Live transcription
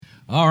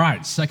All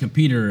right, 2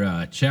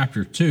 Peter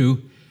chapter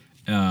 2,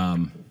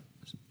 and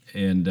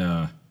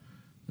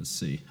let's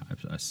see,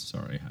 I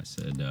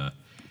said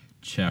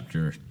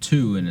chapter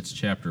 2, and it's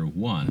chapter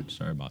 1.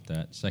 Sorry about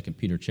that. 2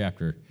 Peter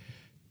chapter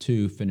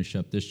 2, finish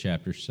up this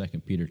chapter, 2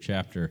 Peter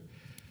chapter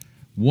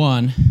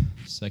 1,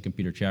 2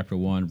 Peter chapter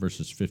 1,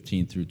 verses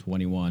 15 through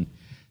 21,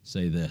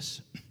 say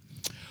this.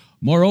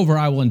 Moreover,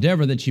 I will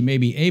endeavor that ye may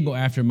be able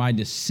after my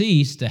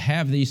decease to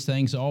have these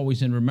things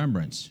always in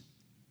remembrance.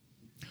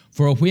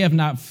 For we have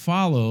not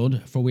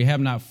followed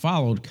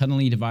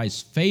cunningly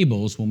devised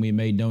fables when we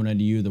made known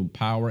unto you the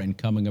power and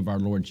coming of our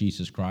Lord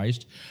Jesus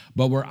Christ,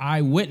 but were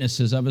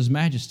eyewitnesses of his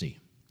majesty.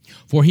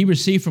 For he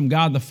received from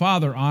God the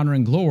Father honor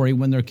and glory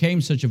when there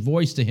came such a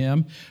voice to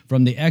him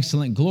from the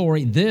excellent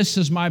glory, This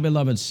is my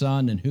beloved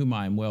Son, in whom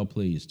I am well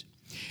pleased.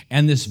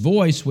 And this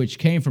voice which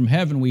came from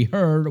heaven we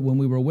heard when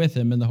we were with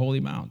him in the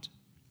holy mount.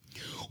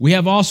 We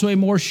have also a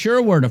more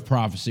sure word of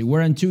prophecy,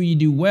 whereunto ye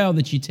do well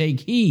that ye take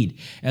heed,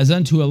 as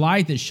unto a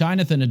light that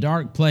shineth in a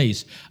dark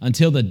place,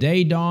 until the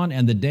day dawn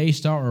and the day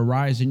star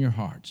arise in your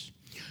hearts.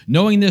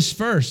 Knowing this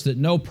first, that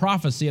no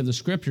prophecy of the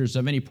Scriptures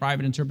of any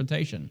private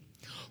interpretation.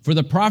 For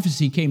the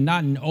prophecy came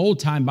not in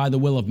old time by the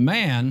will of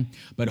man,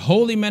 but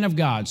holy men of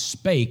God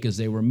spake as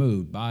they were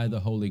moved by the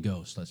Holy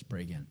Ghost. Let's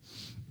pray again.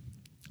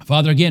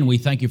 Father, again, we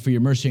thank you for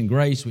your mercy and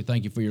grace. We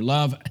thank you for your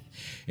love.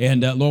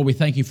 And Lord, we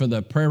thank you for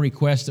the prayer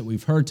requests that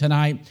we've heard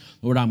tonight.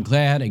 Lord, I'm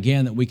glad,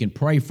 again, that we can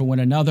pray for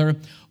one another.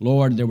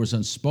 Lord, there was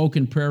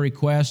unspoken prayer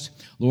requests.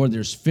 Lord,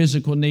 there's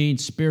physical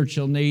needs,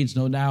 spiritual needs,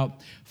 no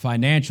doubt,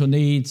 financial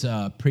needs,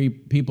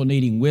 people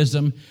needing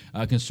wisdom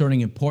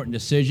concerning important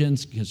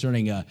decisions,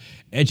 concerning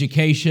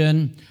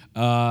education,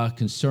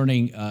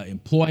 concerning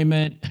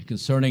employment,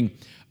 concerning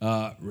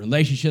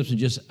relationships, and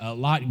just a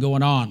lot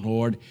going on,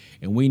 Lord,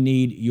 and we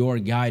need your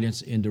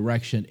guidance and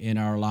direction in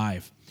our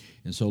life.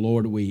 And so,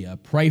 Lord, we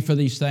pray for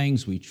these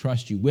things. We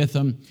trust you with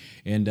them.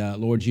 And,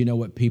 Lord, you know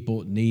what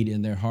people need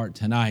in their heart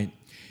tonight.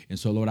 And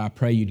so, Lord, I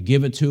pray you'd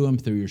give it to them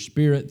through your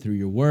Spirit, through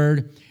your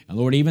word. And,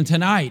 Lord, even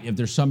tonight, if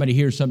there's somebody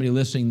here, somebody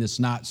listening that's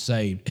not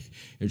saved,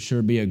 it'd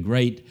sure be a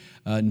great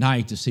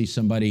night to see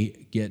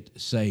somebody get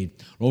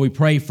saved. Lord, we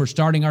pray for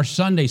starting our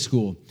Sunday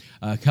school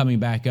coming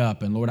back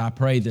up. And, Lord, I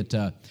pray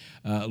that,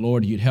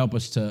 Lord, you'd help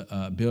us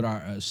to build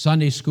our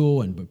Sunday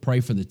school and pray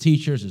for the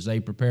teachers as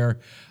they prepare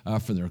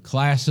for their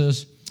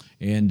classes.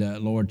 And,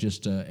 Lord,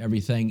 just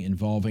everything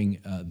involving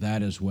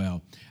that as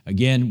well.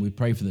 Again, we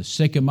pray for the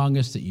sick among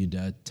us, that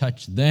you'd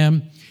touch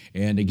them.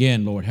 And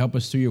again, Lord, help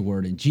us through your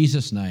word. In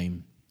Jesus'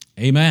 name,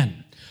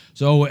 amen.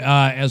 So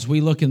as we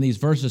look in these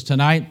verses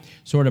tonight,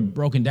 sort of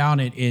broken down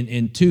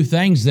in two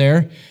things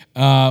there,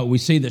 we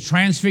see the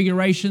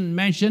transfiguration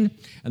mentioned,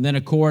 and then,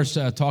 of course,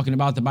 talking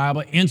about the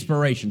Bible,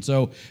 inspiration.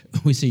 So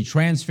we see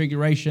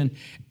transfiguration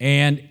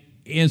and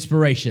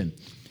inspiration.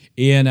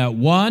 In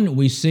one,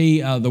 we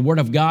see the Word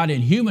of God in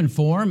human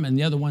form, and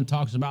the other one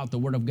talks about the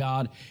Word of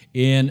God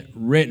in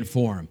written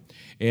form.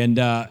 And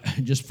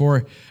just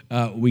before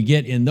we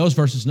get in those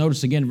verses,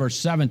 notice again verse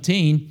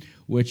 17,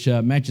 which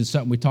mentions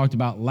something we talked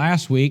about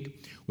last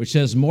week, which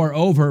says,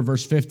 Moreover,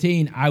 verse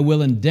 15, I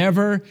will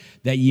endeavor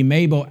that ye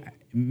may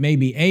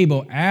be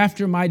able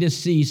after my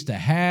decease to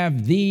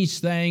have these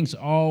things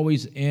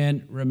always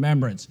in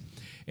remembrance.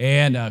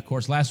 And, of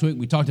course, last week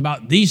we talked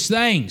about these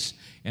things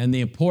and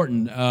the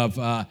importance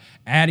of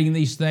adding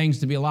these things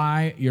to be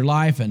your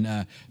life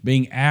and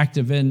being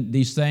active in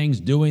these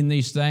things, doing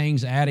these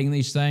things, adding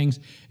these things.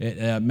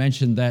 It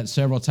mentioned that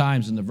several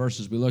times in the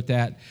verses we looked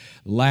at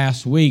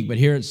last week. But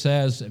here it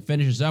says, it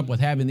finishes up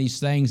with having these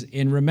things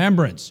in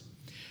remembrance.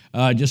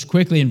 Just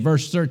quickly in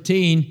verse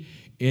 13,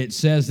 it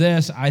says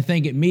this, I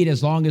think it meet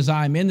as long as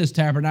I'm in this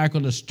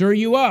tabernacle to stir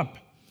you up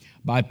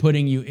by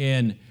putting you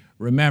in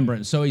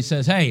remembrance. So he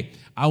says, hey,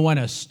 I want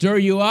to stir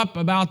you up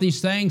about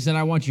these things, and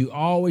I want you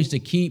always to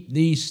keep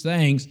these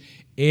things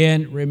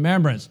in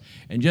remembrance.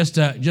 And just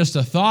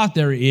a thought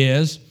there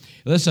is,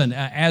 listen,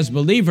 as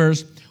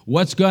believers,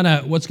 what's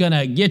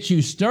gonna get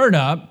you stirred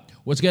up,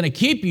 what's going to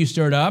keep you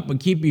stirred up and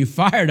keep you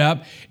fired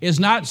up is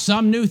not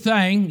some new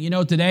thing. You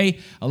know, today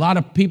a lot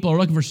of people are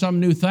looking for some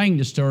new thing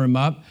to stir them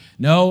up.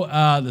 No,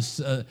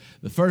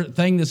 the first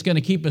thing that's going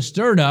to keep us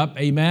stirred up,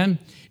 amen,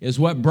 is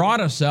what brought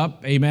us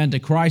up, amen, to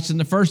Christ in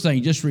the first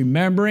thing. Just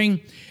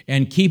remembering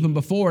and keeping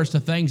before us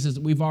the things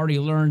that we've already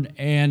learned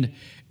and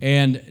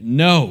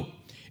know.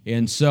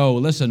 And so,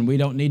 listen, we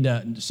don't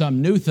need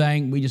some new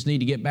thing. We just need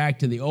to get back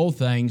to the old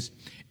things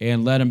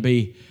and let them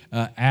be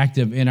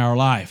active in our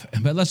life.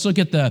 But let's look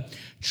at the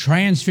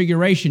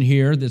transfiguration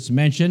here that's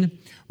mentioned,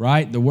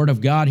 right? The Word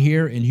of God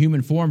here in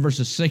human form,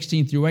 verses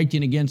 16 through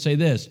 18 again say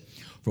this,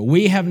 For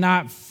we have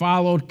not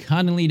followed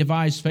cunningly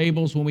devised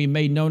fables when we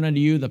made known unto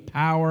you the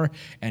power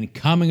and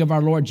coming of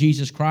our Lord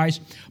Jesus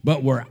Christ,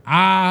 but were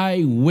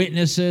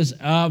eyewitnesses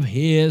of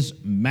his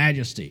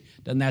majesty.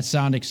 Doesn't that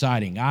sound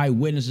exciting?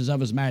 Eyewitnesses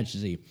of his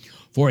majesty.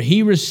 For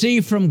he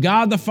received from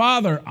God the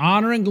Father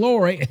honor and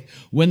glory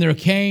when there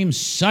came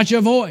such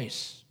a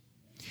voice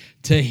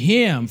to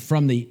him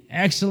from the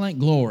excellent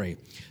glory.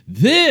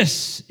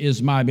 "This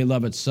is my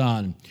beloved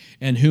Son,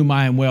 in whom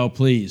I am well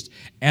pleased."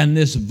 And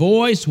this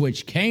voice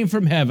which came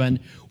from heaven,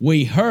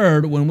 we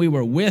heard when we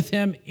were with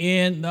him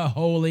in the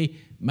holy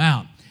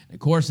mount. Of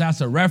course,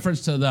 that's a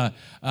reference to the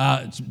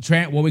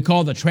what we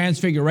call the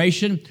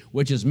Transfiguration,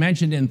 which is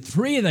mentioned in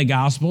 3 of the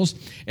Gospels.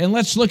 And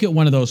let's look at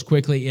one of those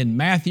quickly in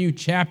Matthew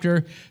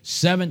chapter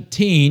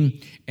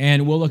 17,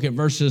 and we'll look at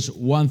verses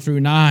 1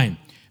 through 9.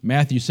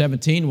 Matthew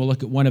 17, we'll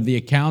look at one of the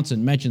accounts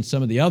and mention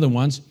some of the other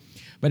ones.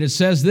 But it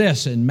says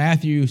this in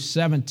Matthew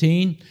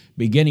 17,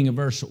 beginning of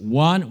verse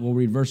 1. We'll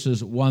read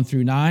verses 1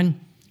 through 9.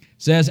 It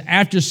says,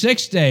 "After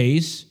 6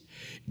 days,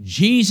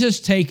 Jesus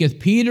taketh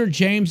Peter,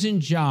 James,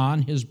 and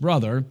John, his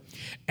brother,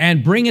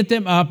 and bringeth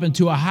them up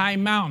into a high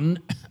mountain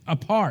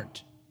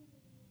apart,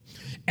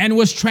 and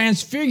was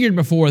transfigured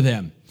before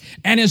them.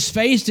 And his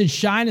face did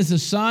shine as the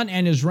sun,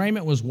 and his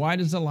raiment was white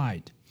as the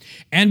light.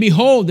 And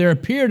behold, there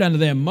appeared unto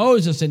them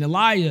Moses and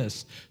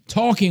Elias,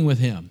 talking with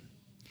him.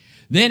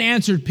 Then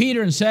answered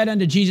Peter and said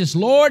unto Jesus,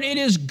 Lord, it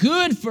is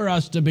good for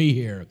us to be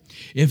here.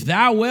 If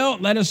thou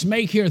wilt, let us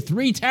make here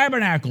 3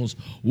 tabernacles,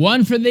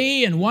 one for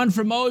thee, and one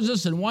for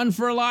Moses, and one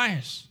for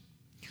Elias.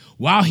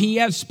 While he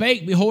yet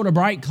spake, behold, a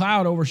bright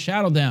cloud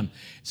overshadowed them.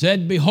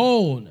 Said,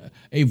 behold,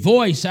 a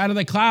voice out of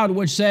the cloud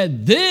which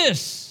said,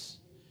 This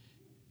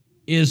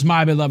is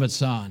my beloved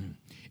Son,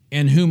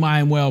 in whom I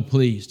am well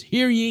pleased.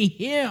 Hear ye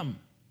him.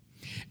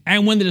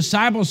 And when the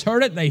disciples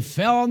heard it, they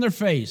fell on their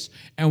face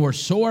and were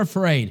sore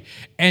afraid.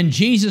 And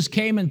Jesus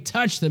came and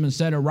touched them and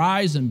said,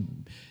 Arise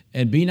and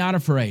be not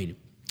afraid.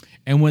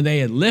 And when they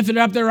had lifted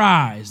up their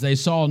eyes, they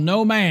saw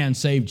no man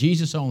save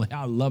Jesus only.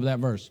 I love that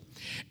verse.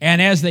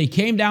 And as they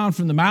came down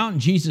from the mountain,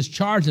 Jesus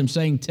charged them,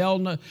 saying, Tell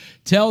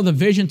the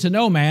vision to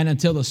no man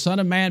until the Son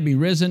of Man be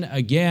risen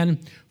again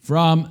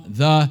from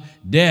the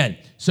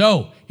dead.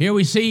 So here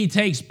we see he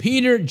takes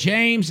Peter,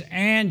 James,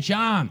 and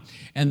John,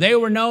 and they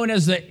were known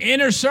as the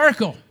inner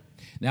circle.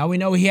 Now we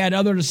know he had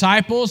other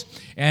disciples,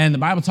 and the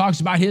Bible talks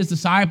about his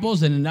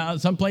disciples, and in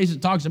some places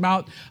it talks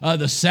about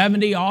the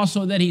 70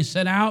 also that he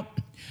sent out,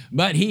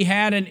 but he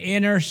had an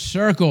inner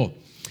circle.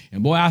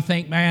 And boy, I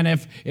think, man,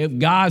 if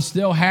God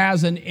still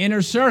has an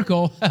inner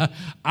circle,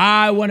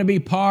 I want to be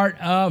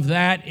part of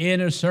that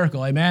inner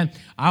circle, amen?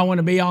 I want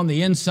to be on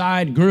the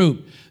inside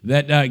group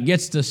that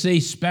gets to see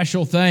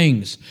special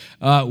things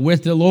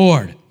with the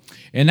Lord.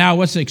 And now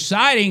what's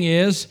exciting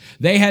is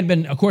they've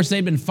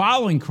been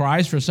following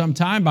Christ for some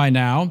time by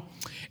now.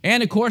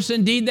 And of course,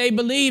 indeed, they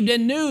believed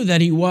and knew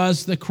that he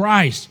was the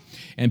Christ.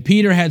 And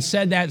Peter had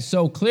said that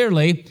so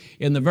clearly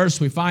in the verse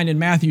we find in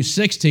Matthew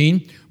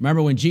 16.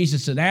 Remember when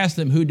Jesus had asked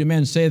them, Who do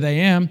men say they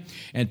am?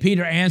 And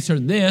Peter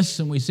answered this,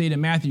 and we see it in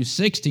Matthew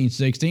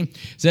 16:16. It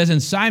says,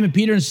 And Simon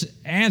Peter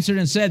answered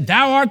and said,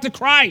 Thou art the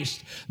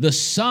Christ, the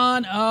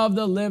Son of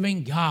the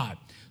living God.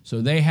 So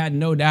they had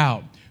no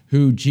doubt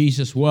who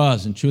Jesus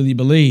was and truly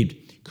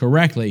believed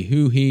correctly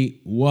who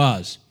he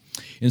was.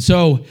 And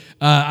so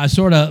I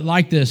sort of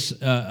like this,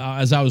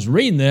 as I was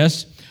reading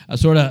this, I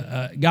sort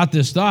of got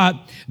this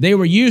thought. They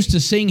were used to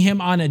seeing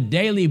him on a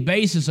daily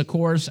basis, of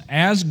course,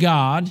 as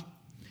God,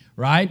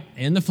 right,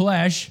 in the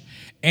flesh,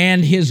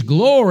 and his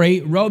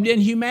glory robed in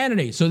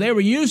humanity. So they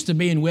were used to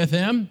being with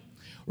him,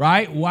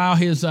 right, while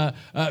his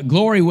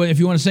glory, if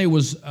you want to say,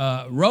 was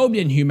robed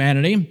in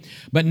humanity.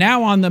 But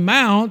now on the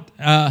Mount,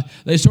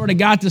 they sort of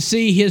got to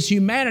see his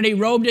humanity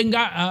robed in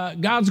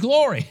God's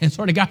glory, and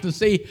sort of got to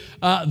see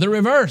the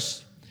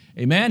reverse.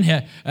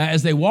 Amen.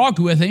 As they walked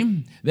with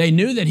him, they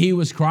knew that he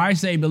was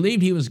Christ. They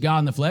believed he was God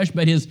in the flesh,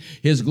 but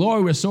his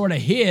glory was sort of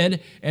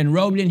hid and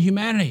robed in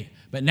humanity.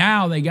 But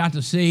now they got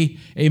to see,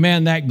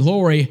 amen, that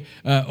glory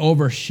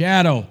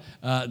overshadow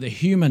the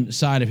human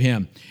side of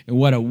him. And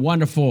what a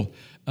wonderful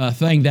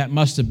thing that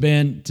must have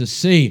been to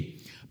see.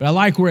 But I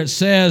like where it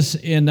says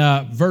in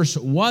verse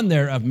 1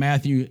 there of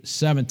Matthew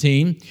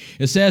 17,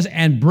 it says,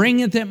 And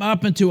bringeth them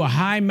up into a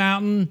high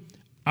mountain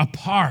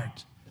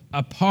apart.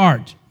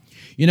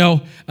 You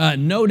know,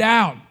 no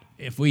doubt,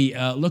 if we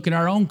look at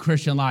our own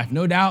Christian life,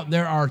 no doubt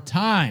there are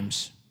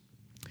times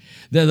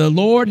that the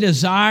Lord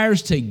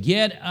desires to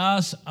get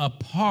us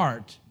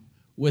apart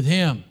with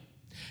him,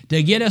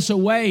 to get us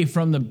away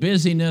from the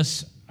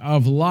busyness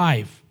of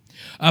life,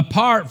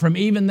 apart from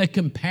even the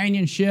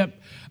companionship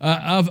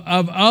of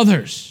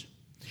others,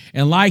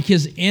 and like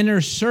his inner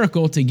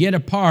circle to get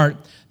apart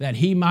that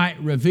he might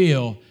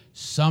reveal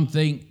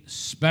something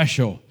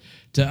special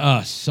to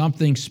us,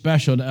 something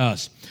special to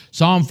us.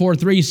 Psalm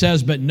 4:3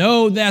 says, But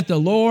know that the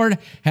Lord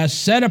has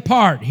set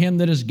apart him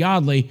that is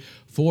godly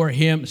for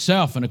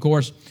himself. And of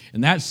course,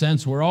 in that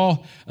sense, we're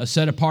all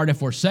set apart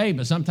if we're saved,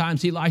 but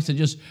sometimes he likes to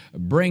just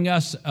bring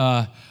us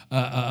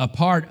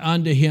apart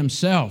unto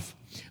himself.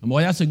 And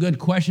boy, that's a good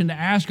question to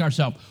ask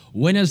ourselves.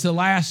 When is the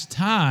last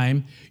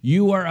time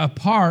you were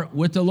apart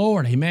with the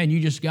Lord? Amen. You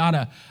just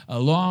got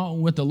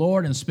along with the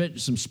Lord and spent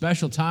some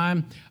special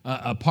time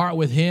apart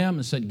with him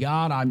and said,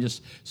 God, I'm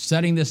just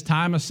setting this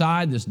time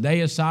aside, this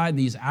day aside,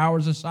 these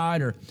hours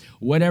aside, or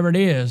whatever it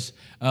is,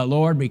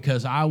 Lord,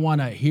 because I want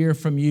to hear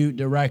from you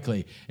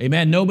directly.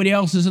 Amen. Nobody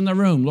else is in the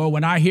room. Lord,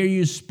 when I hear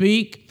you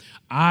speak,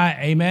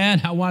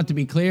 Amen, I want it to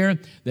be clear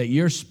that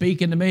you're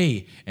speaking to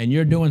me and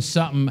you're doing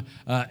something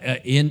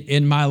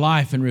in my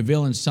life and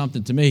revealing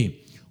something to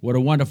me. What a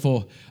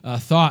wonderful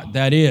thought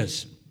that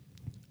is.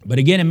 But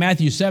again, in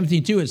Matthew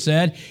 17:2, it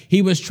said,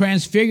 he was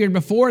transfigured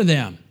before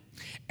them,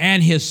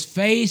 and his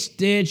face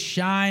did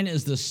shine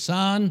as the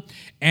sun,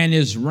 and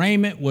his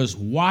raiment was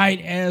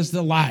white as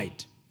the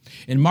light.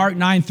 In Mark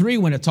 9:3,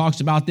 when it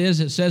talks about this,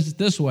 it says it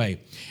this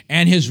way,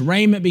 and his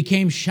raiment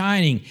became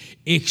shining,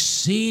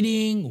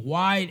 exceeding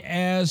white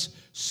as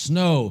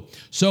snow,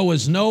 so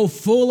as no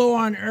fuller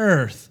on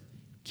earth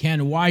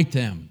can white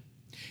them.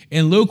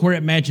 In Luke, where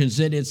it mentions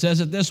it, it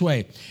says it this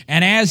way,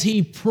 and as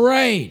he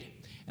prayed,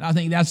 and I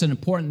think that's an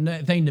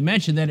important thing to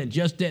mention, that it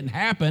just didn't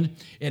happen.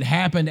 It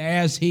happened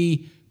as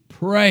he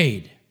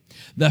prayed.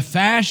 The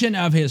fashion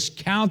of his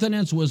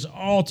countenance was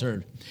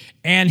altered,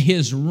 and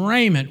his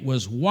raiment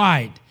was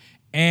white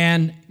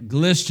and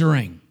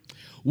glistering.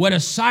 What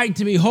a sight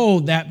to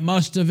behold that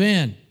must have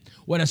been.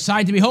 What a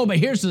sight to behold. But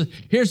here's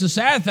the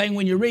sad thing.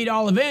 When you read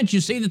all events,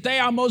 you see that they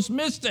almost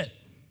missed it.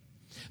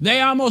 They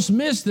almost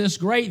missed this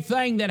great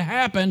thing that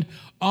happened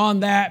on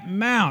that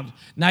mount.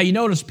 Now, you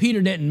notice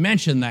Peter didn't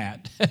mention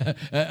that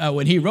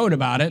when he wrote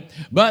about it,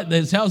 but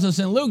it tells us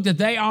in Luke that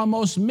they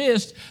almost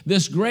missed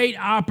this great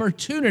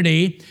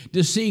opportunity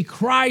to see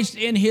Christ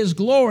in his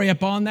glory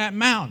upon that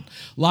mount.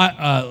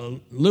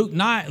 Luke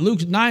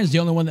 9 is the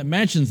only one that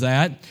mentions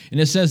that, and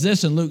it says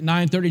this in Luke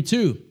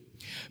 9:32.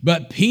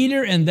 But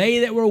Peter and they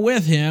that were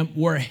with him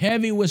were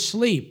heavy with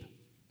sleep.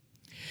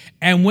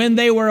 And when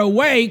they were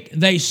awake,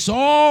 they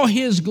saw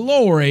his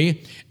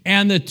glory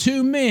and the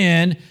two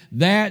men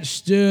that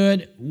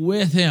stood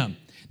with him.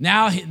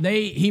 Now,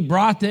 he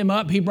brought them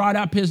up. He brought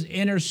up his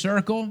inner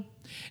circle.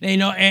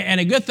 And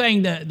a good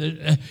thing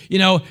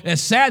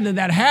it's sad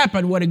that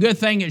happened. What a good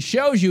thing it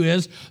shows you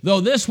is,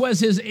 though this was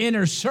his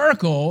inner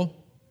circle,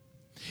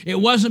 it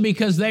wasn't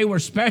because they were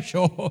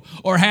special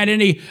or had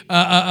any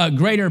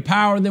greater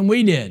power than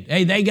we did.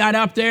 Hey, they got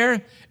up there,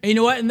 and you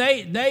know what? And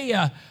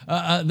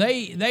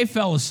they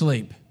fell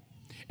asleep.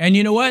 And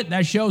you know what?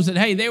 That shows that,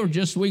 hey, they were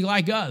just weak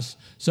like us.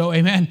 So,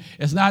 amen,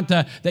 it's not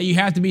that you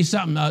have to be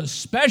something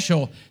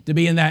special to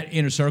be in that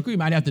inner circle. You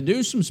might have to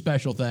do some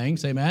special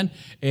things, amen,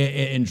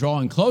 in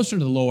drawing closer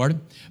to the Lord.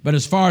 But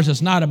as far as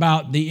it's not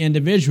about the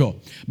individual.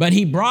 But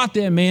he brought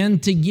them in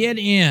to get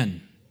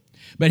in.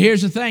 But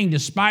here's the thing,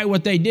 despite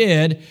what they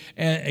did,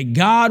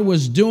 God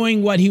was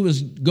doing what he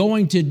was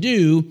going to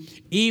do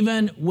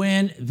even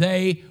when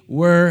they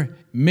were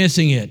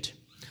missing it.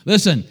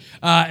 Listen,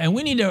 and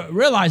we need to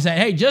realize that,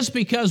 hey, just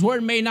because we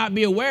may not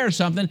be aware of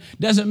something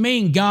doesn't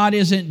mean God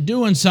isn't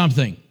doing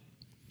something,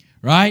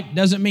 right?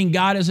 Doesn't mean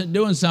God isn't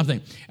doing something.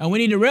 And we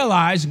need to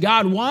realize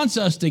God wants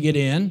us to get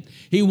in.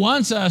 He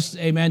wants us,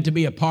 amen, to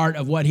be a part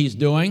of what he's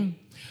doing.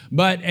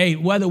 But, hey,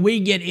 whether we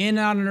get in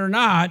on it or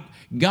not,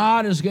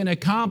 God is going to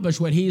accomplish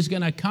what he's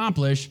going to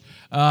accomplish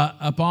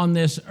upon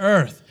this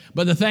earth.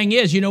 But the thing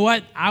is, you know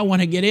what? I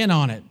want to get in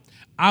on it.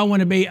 I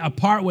want to be a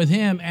part with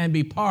him and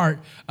be part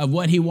of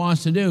what he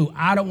wants to do.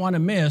 I don't want to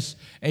miss,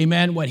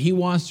 amen, what he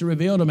wants to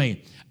reveal to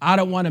me. I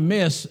don't want to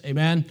miss,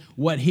 amen,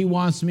 what he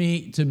wants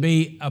me to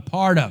be a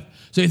part of.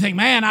 So you think,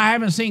 man, I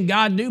haven't seen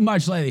God do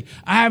much lately.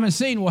 I haven't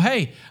seen, well,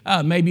 hey,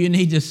 maybe you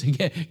need to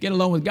get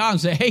along with God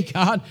and say, hey,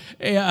 God,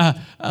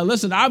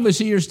 listen,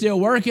 obviously you're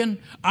still working.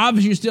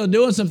 Obviously you're still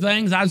doing some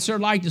things. I'd sure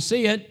like to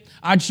see it.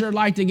 I'd sure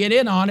like to get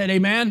in on it,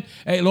 amen.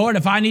 Hey, Lord,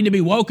 if I need to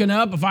be woken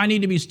up, if I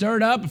need to be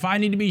stirred up, if I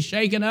need to be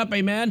shaken up,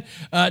 amen,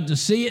 to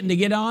see it and to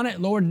get on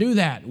it, Lord, do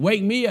that.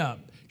 Wake me up.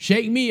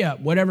 Shake me up.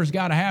 Whatever's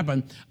got to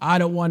happen, I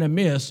don't want to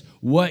miss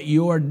what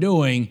you're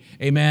doing,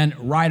 amen,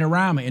 right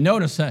around me. And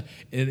notice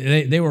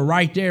they were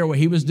right there where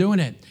he was doing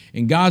it.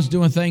 And God's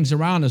doing things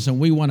around us, and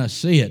we want to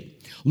see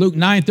it. Luke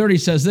 9:30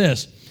 says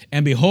this,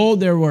 and behold,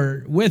 there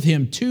were with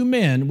him two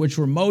men, which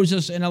were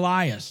Moses and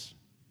Elias.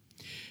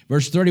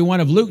 Verse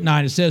 31 of Luke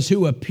 9, it says,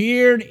 who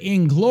appeared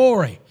in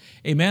glory.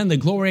 Amen. The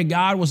glory of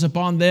God was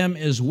upon them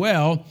as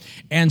well,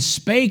 and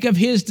spake of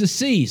his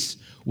decease,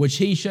 which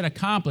he should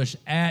accomplish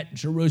at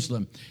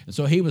Jerusalem. And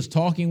so he was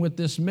talking with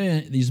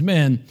these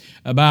men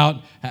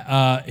about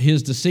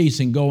his decease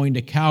and going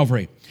to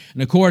Calvary.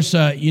 And of course,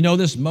 you know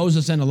this,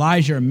 Moses and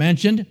Elijah are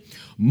mentioned.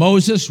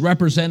 Moses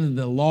represented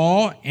the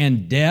law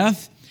and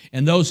death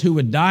and those who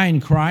would die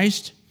in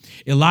Christ.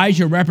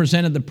 Elijah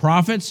represented the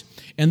prophets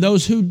and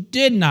those who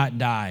did not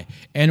die.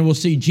 And we'll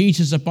see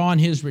Jesus upon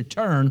his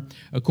return,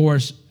 of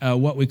course,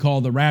 what we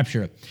call the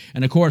rapture.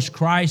 And of course,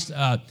 Christ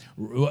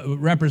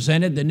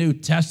represented the New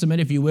Testament,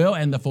 if you will,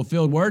 and the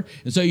fulfilled word.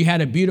 And so you had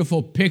a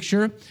beautiful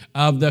picture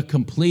of the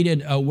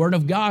completed word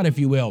of God, if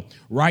you will,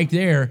 right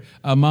there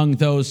among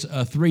those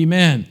three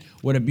men.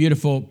 What a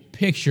beautiful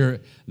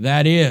picture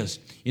that is.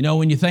 You know,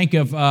 when you think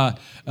of,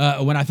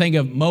 when I think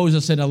of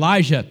Moses and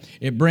Elijah,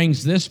 it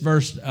brings this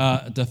verse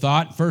to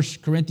thought, 1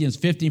 Corinthians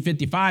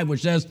 15:55,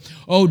 which says,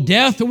 O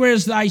death, where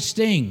is thy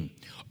sting?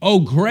 O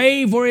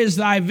grave, where is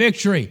thy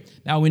victory?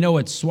 Now we know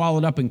it's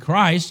swallowed up in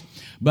Christ,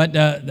 but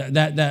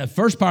the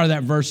first part of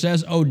that verse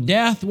says, O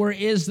death, where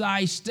is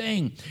thy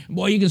sting?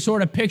 Boy, you can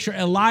sort of picture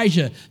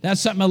Elijah.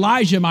 That's something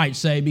Elijah might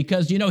say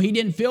because, he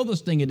didn't feel the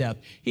sting of death.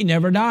 He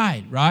never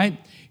died, right?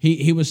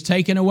 He was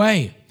taken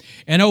away.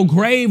 And O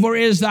grave, where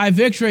is thy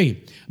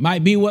victory?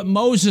 Might be what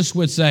Moses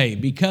would say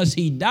because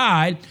he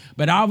died,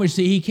 but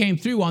obviously he came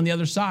through on the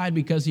other side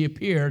because he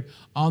appeared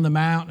on the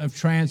Mount of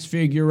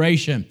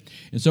Transfiguration.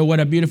 And so what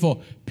a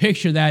beautiful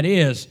picture that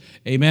is,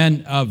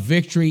 amen, of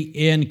victory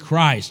in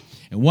Christ.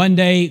 And one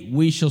day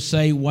we shall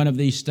say one of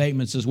these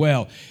statements as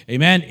well.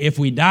 Amen. If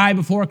we die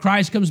before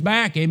Christ comes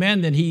back,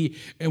 amen,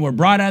 and we're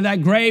brought out of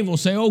that grave, we'll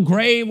say, oh,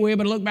 grave, we're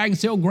able to look back and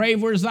say, oh,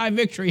 grave, where's thy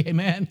victory?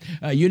 Amen.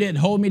 You didn't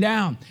hold me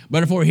down.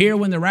 But if we're here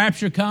when the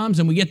rapture comes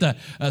and we get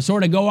to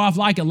sort of go off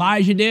like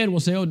Elijah did, we'll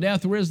say, oh,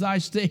 death, where's thy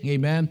sting?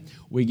 Amen.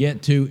 We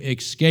get to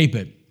escape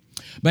it.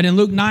 But in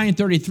Luke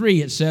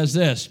 9:33, it says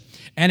this,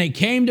 and it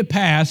came to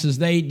pass as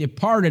they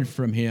departed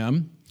from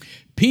him,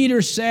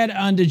 Peter said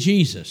unto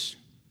Jesus,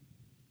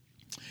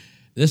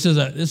 This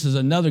is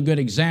another good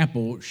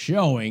example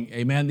showing,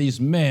 amen, these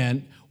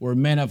men were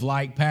men of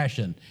like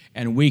passion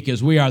and weak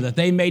as we are, that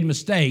they made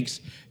mistakes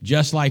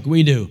just like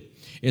we do.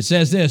 It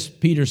says this,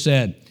 Peter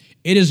said,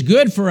 it is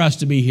good for us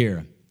to be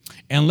here,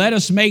 and let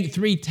us make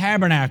 3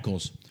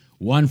 tabernacles,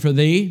 one for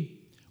thee,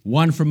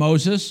 one for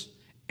Moses,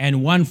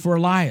 and one for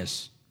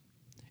Elias.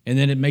 And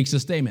then it makes a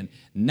statement,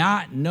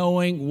 not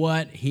knowing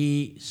what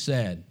he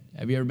said.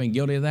 Have you ever been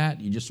guilty of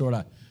that? You just sort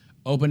of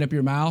open up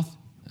your mouth?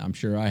 I'm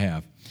sure I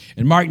have.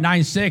 In Mark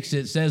 9:6,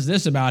 it says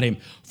this about him,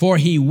 for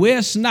he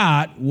wist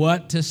not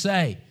what to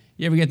say.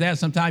 You ever get that?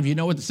 Sometimes you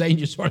know what to say and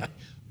you sort of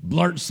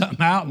blurt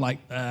something out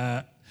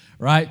and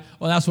right?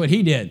 Well, that's what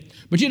he did.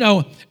 But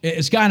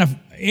it's kind of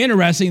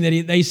interesting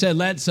that they said,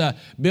 let's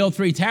build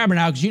 3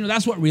 tabernacles.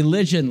 That's what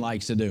religion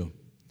likes to do.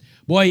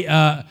 Boy,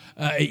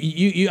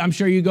 I'm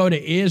sure you go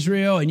to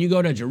Israel and you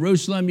go to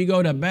Jerusalem, you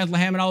go to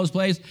Bethlehem and all those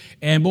places,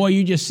 and boy,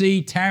 you just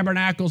see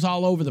tabernacles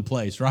all over the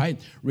place, right?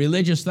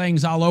 Religious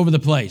things all over the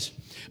place.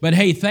 But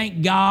hey,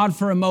 thank God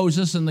for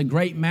Moses and the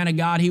great man of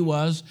God he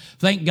was.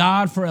 Thank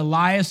God for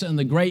Elias and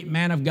the great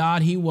man of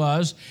God he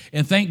was.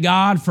 And thank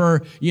God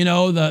for,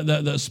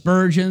 the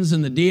Spurgeons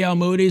and the D.L.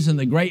 Moody's and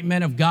the great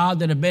men of God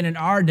that have been in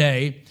our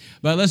day.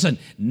 But listen,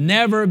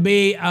 never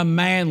be a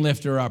man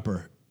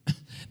lifter-upper.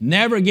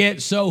 Never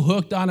get so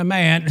hooked on a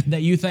man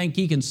that you think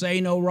he can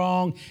say no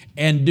wrong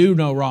and do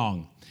no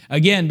wrong.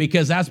 Again,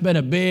 because that's been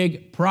a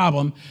big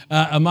problem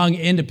among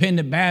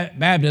independent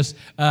Baptists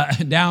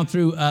down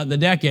through the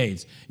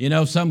decades.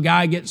 Some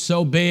guy gets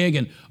so big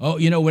and,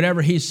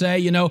 whatever he say,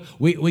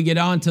 we get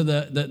on to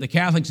the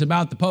Catholics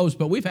about the popes,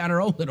 but we've had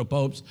our own little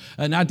popes,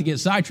 not to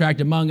get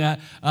sidetracked among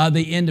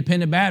the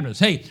independent Baptists.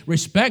 Hey,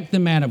 respect the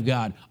man of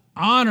God.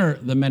 Honor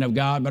the men of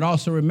God, but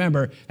also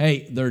remember,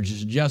 hey, they're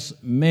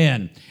just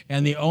men.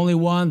 And the only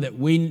one that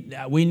we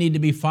need to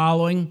be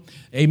following,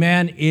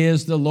 amen,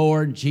 is the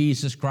Lord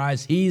Jesus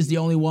Christ. He's the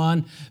only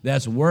one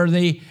that's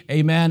worthy,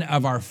 amen,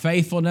 of our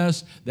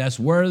faithfulness, that's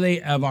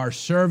worthy of our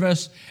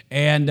service,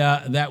 and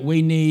that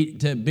we need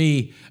to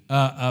be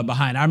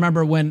behind. I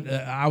remember when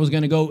I was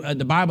going to go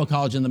to Bible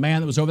college, and the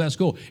man that was over that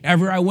school,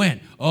 everywhere I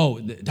went, oh,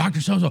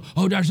 Dr. So-and-so,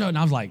 oh, Dr. So, and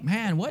I was like,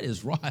 man, what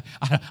is wrong?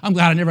 I'm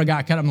glad I never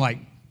got cut. I'm like,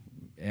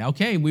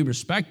 okay, we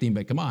respect him,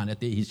 but come on,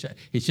 he's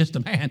just a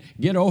man.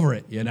 Get over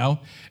it,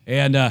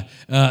 And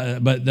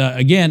but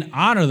again,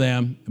 honor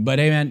them, but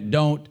amen,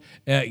 don't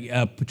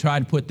try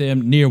to put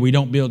them near. We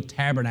don't build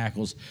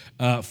tabernacles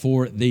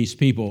for these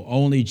people.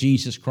 Only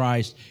Jesus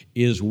Christ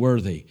is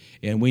worthy,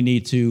 and we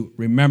need to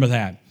remember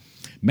that.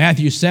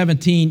 Matthew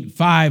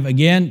 17:5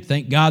 again.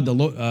 Thank God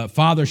the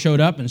Father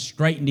showed up and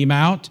straightened him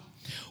out.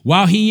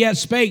 While he yet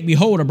spake,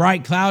 behold, a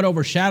bright cloud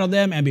overshadowed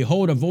them, and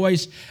behold, a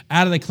voice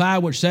out of the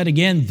cloud which said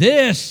again,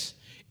 this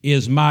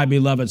is my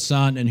beloved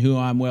Son, in whom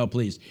I am well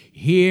pleased.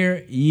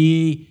 Hear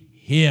ye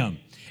him.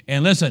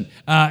 And listen,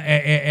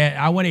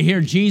 I want to hear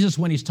Jesus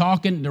when he's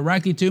talking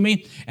directly to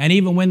me. And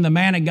even when the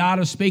man of God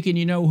is speaking,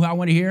 you know who I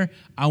want to hear?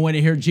 I want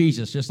to hear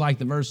Jesus. Just like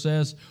the verse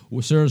says,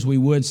 sirs, we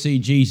would see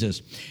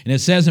Jesus. And it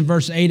says in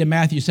verse 8 of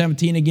Matthew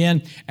 17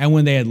 again, and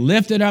when they had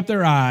lifted up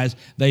their eyes,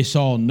 they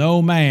saw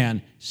no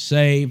man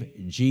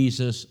save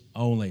Jesus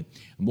only.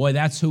 And boy,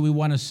 that's who we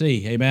want to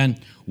see, amen,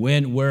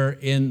 when we're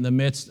in the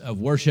midst of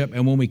worship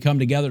and when we come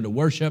together to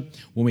worship,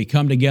 when we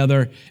come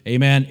together,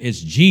 amen,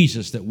 it's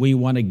Jesus that we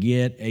want to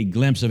get a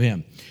glimpse of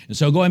him. And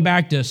so going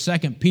back to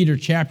 2 Peter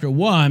chapter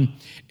 1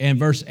 and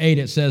verse 8,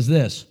 it says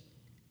this,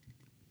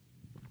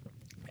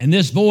 and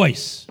this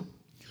voice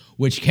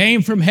which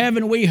came from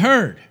heaven we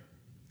heard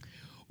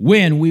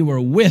when we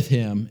were with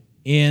him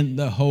in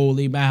the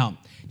holy mount.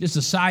 Just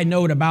a side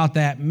note about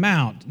that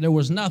mount. There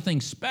was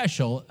nothing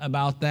special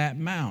about that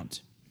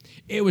mount.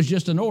 It was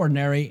just an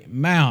ordinary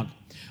mount.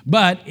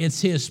 But it's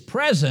his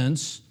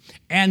presence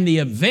and the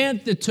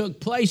event that took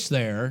place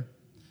there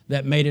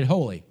that made it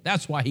holy.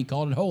 That's why he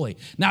called it holy.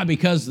 Not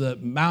because the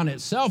mount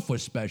itself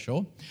was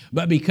special,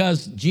 but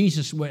because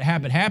Jesus would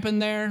happen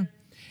there,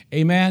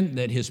 amen,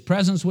 that his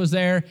presence was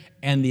there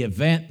and the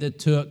event that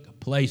took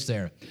place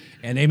there.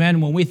 And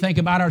amen, when we think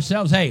about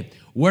ourselves, hey,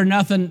 we're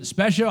nothing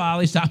special, at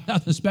least I'm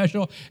nothing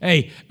special.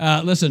 Hey,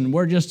 listen,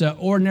 we're just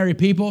ordinary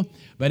people.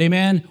 But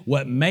amen,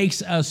 what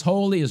makes us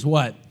holy is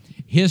what?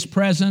 His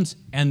presence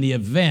and the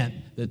event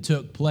that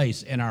took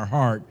place in our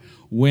heart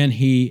when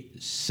he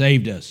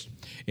saved us.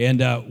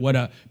 And what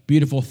a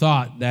beautiful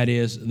thought that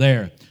is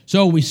there.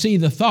 So we see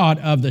the thought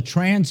of the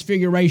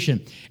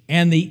transfiguration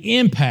and the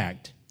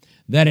impact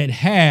that it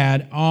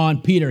had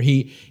on Peter.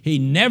 He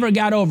never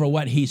got over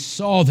what he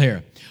saw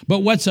there.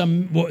 But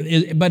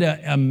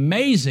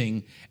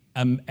amazing,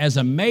 as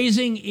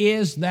amazing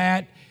is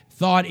that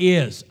thought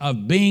is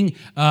of being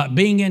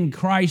in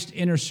Christ's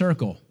inner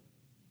circle,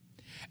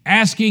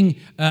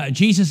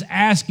 Jesus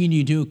asking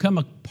you to come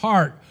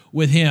apart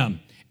with him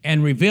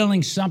and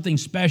revealing something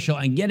special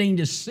and getting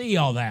to see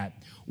all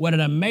that. What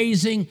an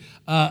amazing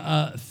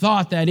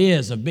thought that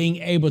is of being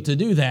able to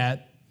do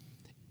that.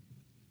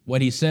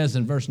 What he says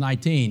in verse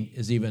 19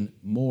 is even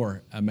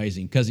more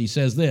amazing, because he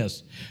says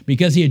this,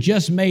 because he had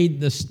just made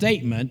the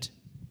statement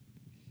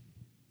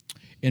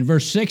in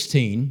verse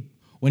 16,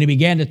 when he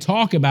began to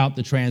talk about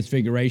the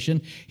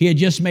transfiguration, he had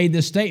just made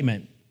this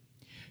statement,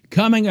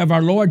 coming of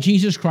our Lord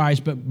Jesus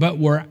Christ, but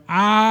were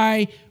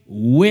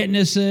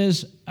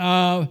eyewitnesses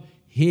of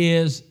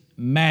his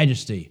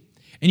majesty.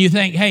 And you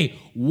think, hey,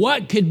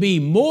 what could be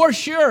more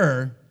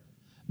sure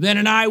than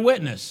an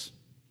eyewitness?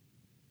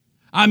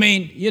 I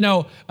mean,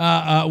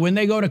 when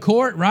they go to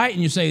court, right?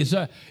 And you say,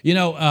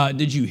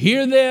 did you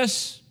hear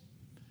this?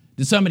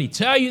 Did somebody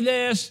tell you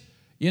this?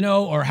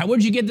 Or where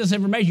did you get this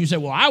information? You say,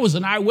 well, I was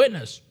an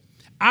eyewitness.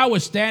 I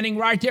was standing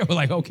right there. We're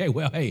like, okay,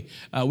 well, hey,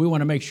 we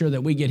want to make sure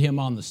that we get him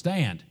on the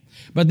stand.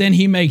 But then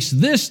he makes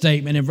this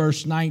statement in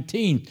verse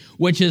 19,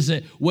 which is,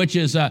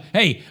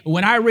 hey,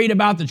 when I read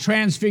about the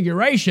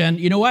transfiguration,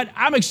 you know what?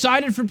 I'm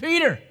excited for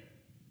Peter.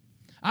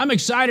 I'm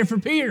excited for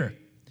Peter.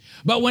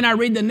 But when I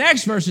read the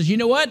next verses, you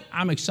know what?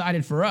 I'm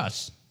excited for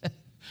us.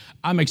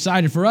 I'm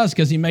excited for us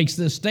because he makes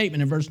this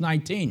statement in verse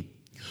 19.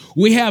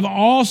 We have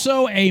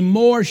also a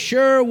more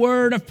sure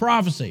word of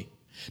prophecy.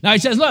 Now he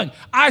says, look,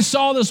 I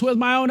saw this with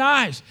my own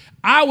eyes.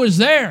 I was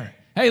there.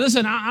 Hey,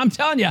 listen, I'm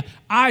telling you,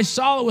 I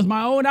saw it with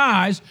my own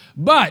eyes,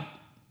 but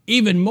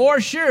even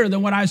more sure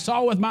than what I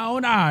saw with my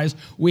own eyes,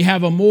 we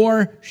have a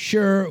more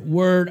sure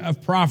word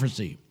of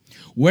prophecy.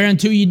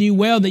 Whereunto ye do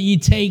well that ye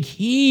take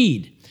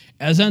heed,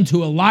 as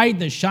unto a light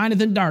that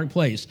shineth in dark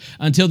place,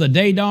 until the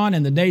day dawn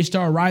and the day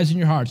star rise in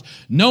your hearts.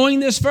 Knowing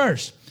this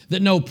first,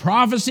 that no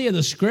prophecy of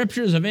the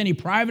Scriptures of any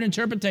private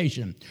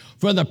interpretation.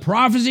 For the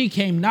prophecy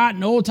came not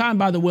in old time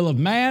by the will of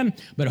man,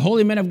 but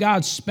holy men of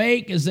God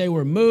spake as they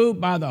were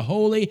moved by the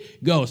Holy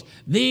Ghost.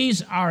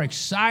 These are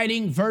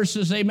exciting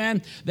verses,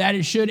 amen, that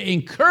it should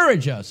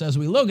encourage us as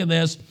we look at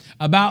this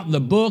about the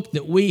book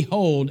that we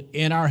hold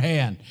in our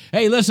hand.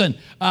 Hey, listen,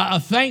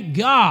 thank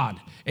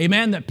God,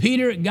 amen, that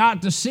Peter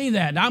got to see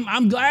that.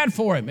 I'm glad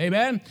for him,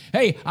 amen.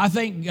 Hey, I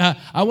think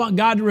I want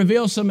God to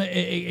reveal some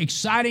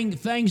exciting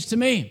things to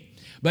me.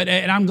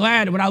 And I'm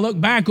glad when I look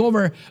back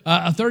over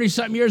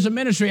 30-something years of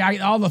ministry,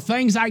 all the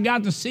things I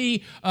got to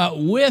see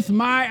with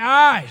my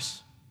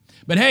eyes.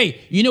 But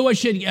hey, you know what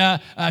should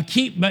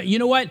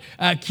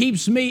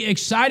keeps me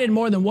excited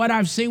more than what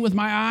I've seen with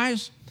my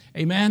eyes?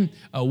 Amen.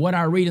 What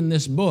I read in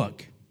this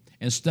book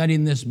and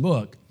studying this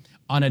book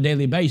on a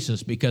daily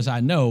basis, because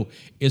I know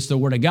it's the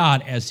Word of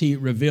God as he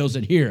reveals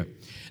it here.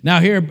 Now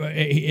here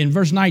in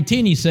verse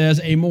 19, he says,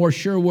 a more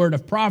sure word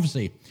of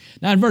prophecy.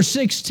 Now in verse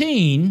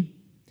 16,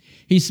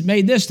 he's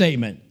made this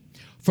statement,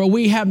 for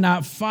we have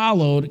not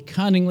followed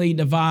cunningly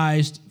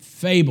devised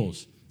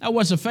fables. Now,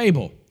 what's a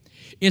fable?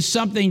 It's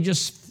something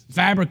just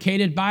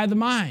fabricated by the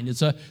mind.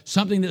 It's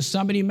something that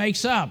somebody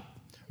makes up,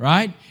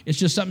 right? It's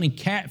just something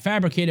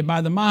fabricated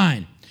by the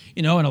mind.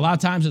 And a lot of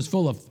times it's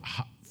full of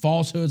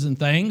falsehoods and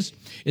things.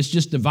 It's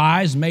just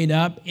devised, made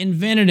up,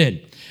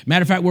 invented.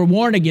 Matter of fact, we're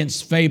warned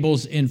against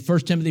fables in 1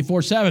 Timothy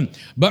 4:7.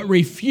 But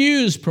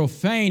refuse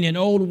profane and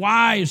old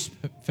wives'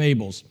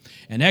 fables,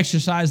 and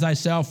exercise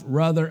thyself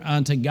rather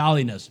unto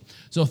godliness.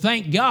 So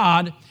thank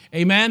God,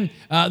 amen.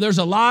 There's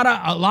a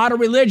lot of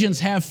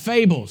religions have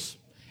fables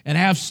and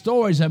have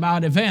stories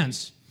about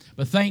events.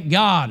 But thank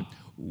God,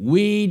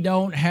 we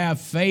don't have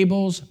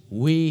fables,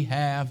 we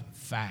have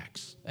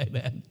facts.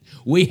 Amen.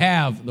 We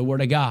have the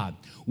Word of God.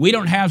 We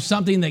don't have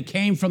something that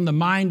came from the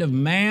mind of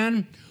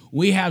man.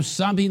 We have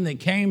something that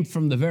came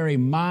from the very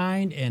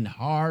mind and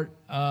heart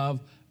of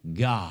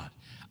God.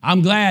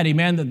 I'm glad,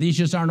 amen, that these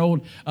just aren't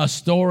old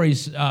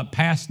stories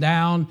passed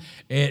down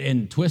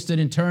and twisted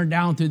and turned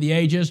down through the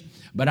ages.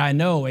 But I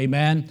know,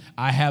 amen,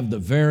 I have the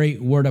very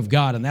Word of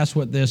God, and that's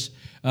what this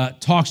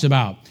talks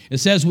about. It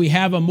says we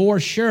have a more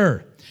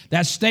sure.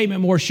 That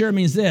statement, more sure,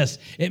 means this.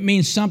 It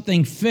means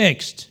something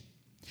fixed,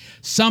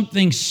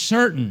 something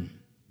certain,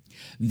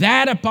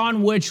 that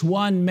upon which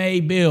one may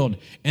build.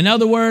 In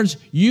other words,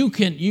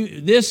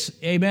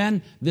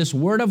 this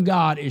Word of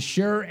God is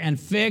sure and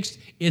fixed.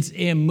 It's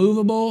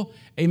immovable,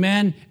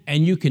 amen,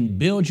 and you can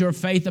build your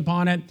faith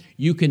upon it.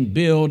 You can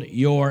build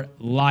your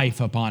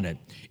life upon it.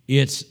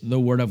 It's the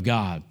Word of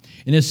God.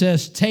 And it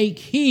says, take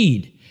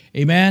heed,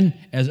 amen,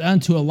 as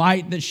unto a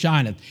light that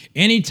shineth.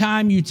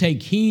 Anytime you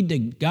take heed to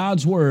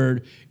God's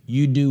Word,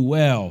 you do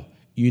well.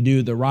 You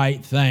do the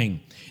right thing.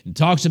 It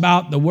talks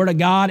about the Word of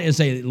God as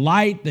a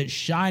light that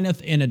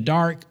shineth in a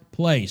dark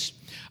place.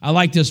 I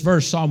like this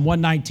verse, Psalm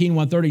 119,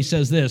 130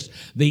 says this,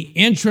 the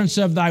entrance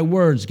of thy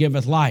words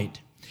giveth light.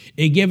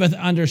 It giveth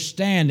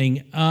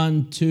understanding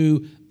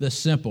unto the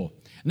simple.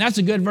 And that's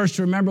a good verse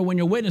to remember when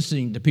you're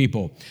witnessing to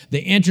people.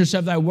 The entrance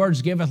of thy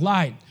words giveth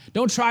light.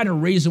 Don't try to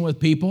reason with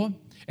people.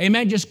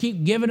 Amen. Just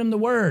keep giving them the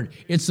Word.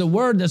 It's the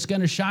Word that's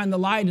going to shine the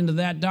light into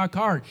that dark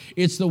heart.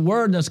 It's the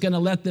Word that's going to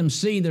let them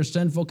see their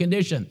sinful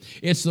condition.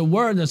 It's the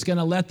Word that's going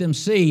to let them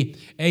see,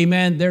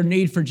 amen, their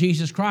need for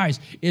Jesus Christ.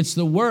 It's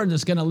the Word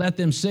that's going to let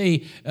them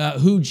see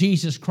who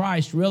Jesus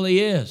Christ really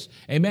is.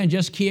 Amen.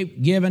 Just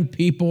keep giving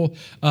people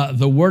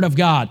the Word of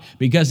God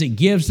because it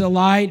gives the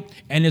light,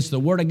 and it's the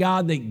Word of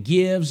God that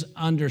gives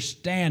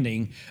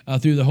understanding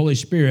through the Holy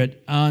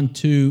Spirit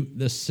unto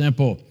the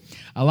simple.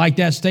 I like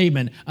that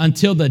statement,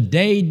 until the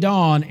day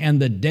dawn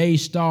and the day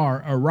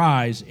star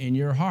arise in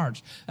your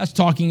hearts. That's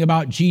talking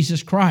about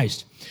Jesus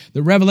Christ.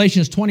 The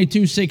Revelations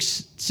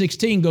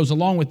 22:16 goes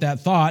along with that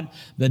thought,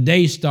 the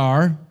day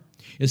star.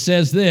 It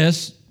says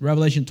this,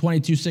 Revelation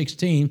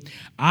 22:16,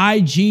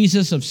 I,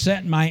 Jesus, have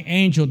sent my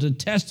angel to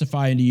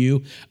testify unto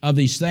you of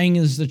these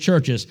things, the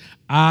churches.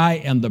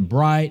 I am the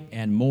bright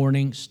and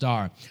morning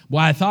star.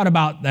 Well, I thought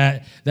about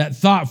that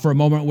thought for a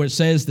moment where it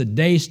says the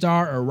day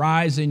star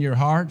arise in your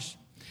hearts.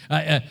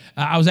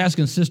 I was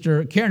asking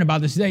Sister Karen about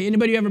this today.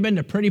 Anybody ever been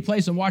to a pretty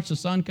place and watched the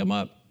sun come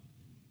up?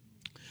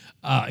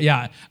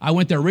 Yeah, I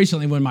went there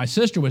recently when my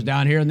sister was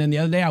down here, and then the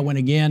other day I went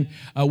again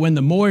when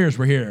the Moyers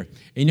were here.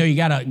 You know, you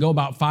got to go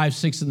about 5,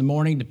 6 in the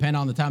morning, depending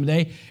on the time of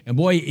day. And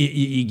boy,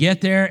 you get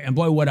there, and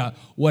boy,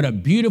 what a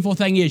beautiful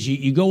thing is.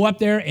 You go up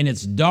there, and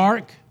it's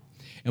dark.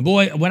 And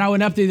boy, when I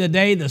went up there the other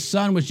day, the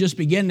sun was just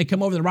beginning to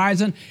come over the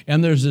horizon,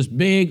 and there's this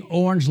big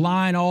orange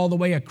line all the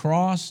way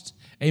across.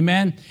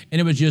 Amen.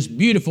 And it was just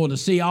beautiful to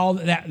see all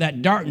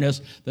that darkness,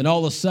 then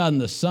all of a sudden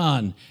the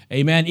sun,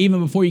 amen, even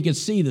before you could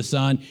see the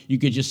sun, you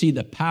could just see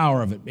the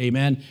power of it,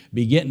 amen,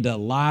 beginning to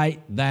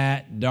light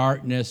that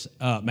darkness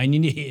up. Man,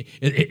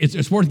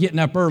 it's worth getting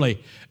up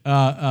early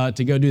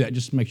to go do that.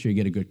 Just make sure you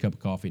get a good cup of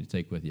coffee to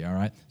take with you, all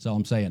right? That's all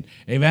I'm saying,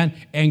 amen?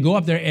 And go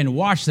up there and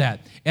watch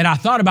that. And I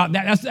thought about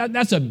that.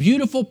 That's a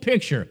beautiful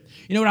picture.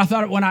 You know what I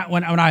thought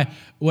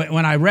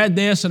when I read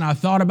this and I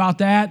thought about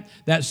that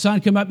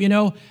sun come up, you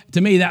know, to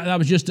me that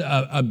was just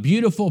a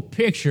beautiful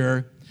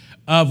picture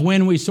of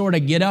when we sort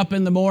of get up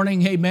in the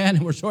morning, amen,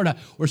 and we're sort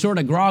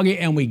of groggy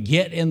and we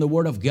get in the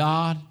Word of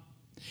God.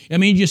 I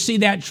mean, you see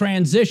that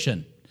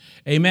transition,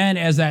 amen,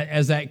 as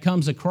that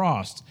comes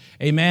across,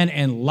 amen,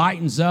 and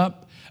lightens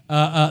up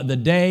the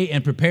day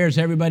and prepares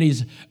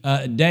everybody's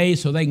day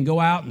so they can go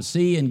out and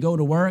see and go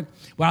to work.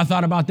 Well, I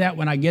thought about that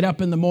when I get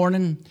up in the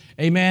morning,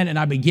 amen, and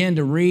I begin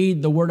to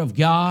read the Word of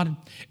God,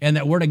 and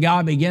that Word of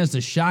God begins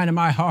to shine in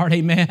my heart,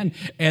 amen,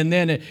 and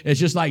then it's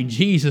just like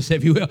Jesus,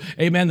 if you will,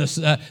 amen,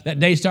 that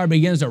day star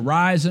begins to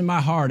rise in my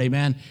heart,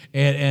 amen,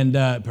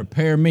 and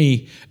prepare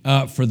me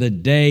for the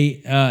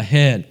day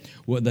ahead,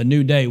 the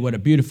new day. What a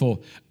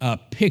beautiful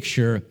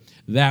picture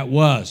that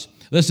was.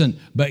 Listen,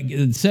 but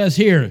it says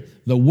here,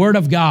 the Word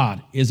of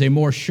God is a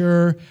more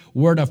sure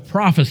word of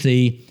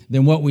prophecy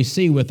than what we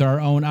see with our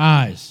own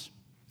eyes.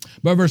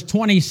 But verse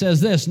 20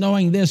 says this,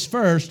 knowing this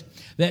first,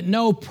 that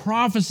no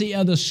prophecy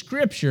of the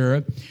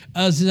Scripture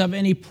is of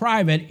any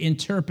private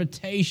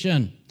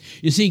interpretation.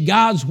 You see,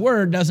 God's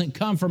Word doesn't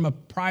come from a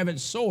private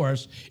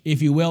source,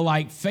 if you will,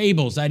 like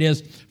fables, that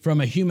is,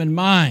 from a human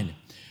mind.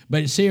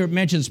 But see, it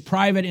mentions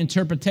private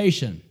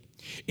interpretation.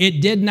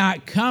 It did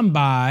not come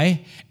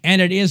by,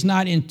 and it is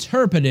not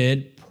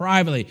interpreted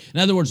privately. In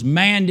other words,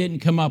 man didn't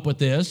come up with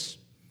this,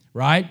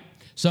 right?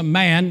 Some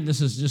man,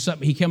 this is just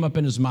something he came up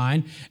in his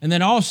mind. And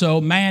then also,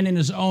 man in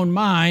his own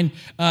mind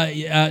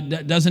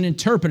doesn't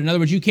interpret. In other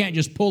words, you can't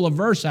just pull a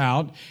verse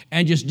out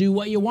and just do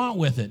what you want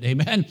with it,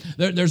 amen?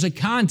 There's a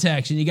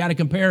context, and you got to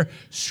compare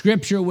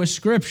Scripture with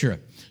Scripture.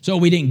 So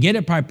we didn't get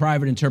it by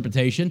private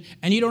interpretation,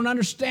 and you don't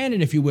understand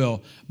it, if you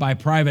will, by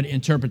private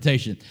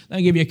interpretation. Let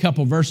me give you a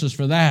couple verses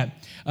for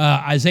that.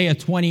 Isaiah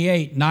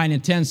 28, 9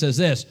 and 10 says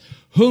this,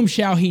 whom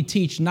shall he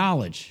teach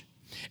knowledge?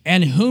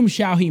 And whom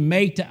shall he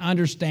make to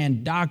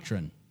understand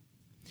doctrine?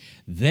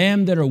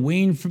 Them that are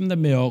weaned from the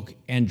milk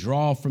and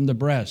draw from the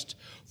breast.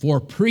 For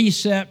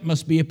precept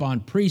must be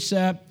upon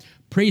precept,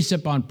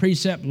 precept on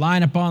precept,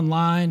 line upon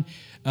line,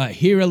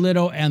 here a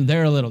little and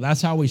there a little.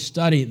 That's how we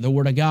study the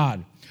Word of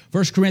God.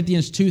 1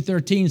 Corinthians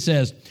 2:13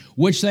 says,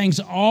 which things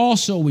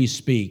also we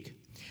speak,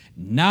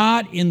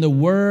 not in the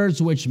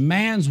words which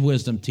man's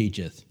wisdom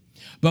teacheth,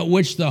 but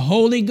which the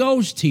Holy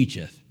Ghost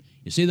teacheth.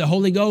 You see, the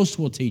Holy Ghost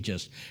will teach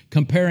us,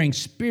 comparing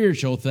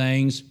spiritual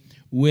things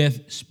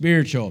with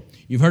spiritual.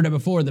 You've heard it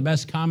before, the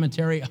best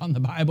commentary on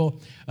the Bible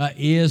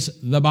is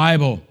the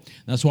Bible.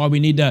 That's why we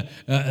need to,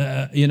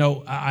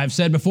 I've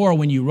said before,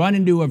 when you run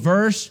into a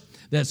verse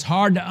that's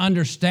hard to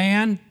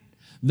understand,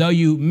 though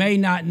you may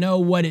not know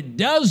what it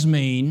does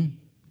mean,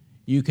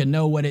 you can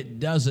know what it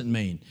doesn't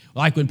mean.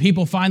 Like when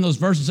people find those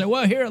verses and say,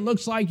 well, here it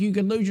looks like you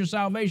could lose your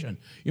salvation.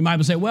 You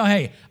might say, well,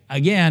 hey,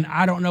 again,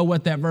 I don't know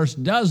what that verse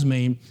does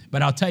mean,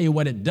 but I'll tell you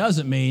what it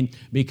doesn't mean,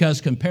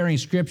 because comparing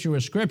Scripture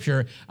with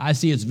Scripture, I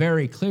see it's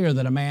very clear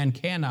that a man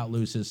cannot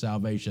lose his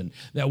salvation.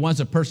 That once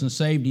a person's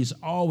saved, he's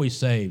always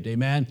saved,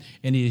 amen?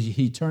 And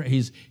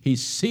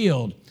he's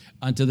sealed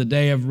unto the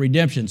day of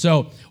redemption.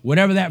 So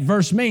whatever that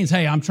verse means,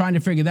 hey, I'm trying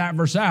to figure that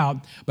verse out,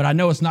 but I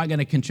know it's not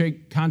going to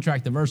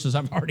contract the verses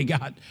I've already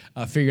got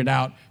figured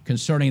out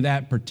concerning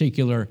that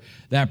particular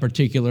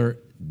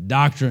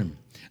doctrine.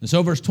 And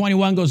so verse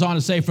 21 goes on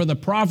to say, for the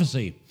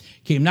prophecy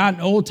came not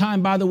in old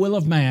time by the will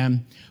of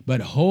man,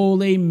 but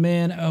holy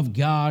men of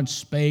God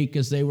spake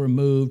as they were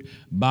moved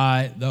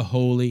by the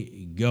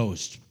Holy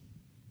Ghost.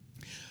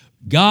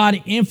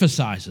 God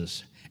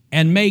emphasizes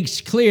and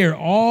makes clear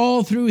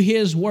all through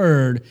his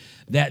word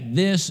that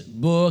this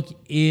book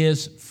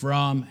is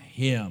from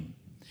him.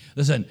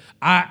 Listen,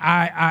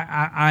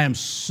 I am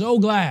so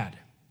glad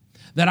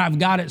that I've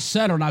got it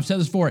settled, and I've said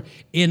this before,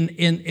 in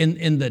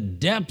the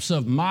depths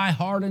of my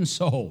heart and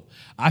soul.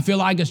 I feel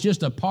like it's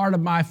just a part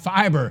of my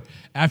fiber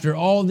after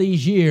all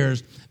these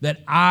years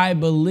that I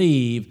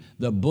believe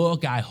the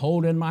book I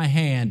hold in my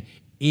hand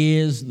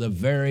is the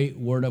very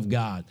Word of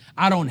God.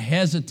 I don't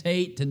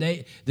hesitate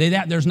today.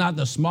 There's not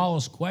the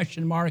smallest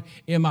question mark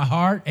in my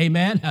heart.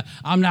 Amen.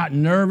 I'm not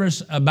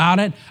nervous about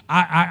it.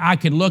 I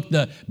could look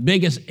the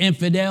biggest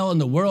infidel in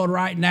the world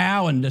right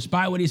now, and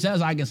despite what he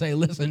says, I can say,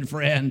 listen,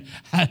 friend,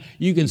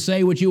 you can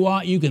say what you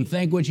want, you can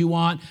think what you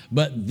want,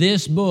 but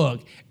this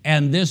book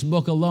and this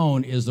book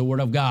alone is the Word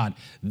of God.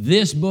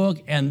 This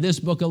book and this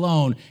book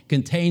alone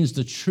contains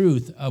the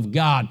truth of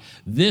God.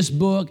 This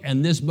book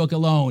and this book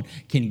alone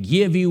can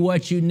give you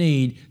what you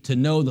need to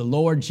know the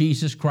Lord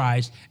Jesus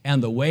Christ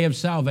and the way of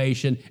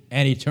salvation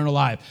and eternal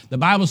life. The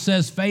Bible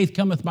says faith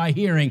cometh by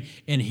hearing,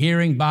 and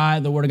hearing by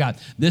the Word of God.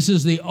 This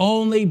is the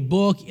only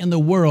book in the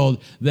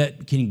world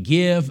that can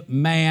give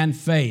man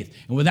faith.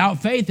 And without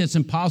faith, it's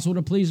impossible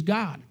to please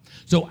God.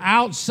 So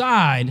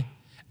outside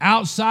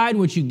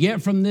what you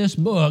get from this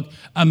book,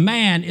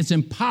 it's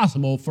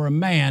impossible for a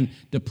man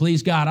to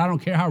please God. I don't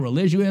care how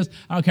religious he is.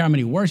 I don't care how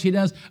many works he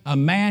does. A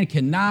man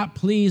cannot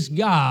please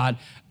God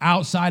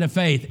outside of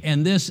faith,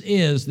 and this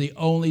is the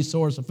only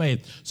source of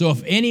faith. So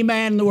if any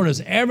man in the world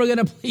is ever going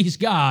to please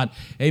God,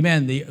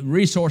 amen, the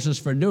resources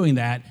for doing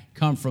that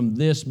come from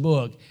this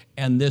book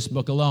and this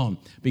book alone,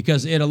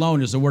 because it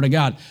alone is the Word of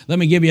God. Let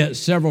me give you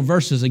several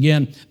verses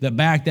again that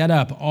back that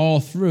up all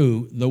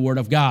through the Word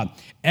of God.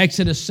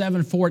 Exodus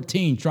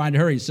 7:14, trying to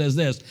hurry, says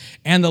this,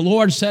 and the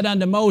Lord said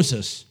unto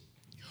Moses,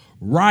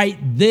 write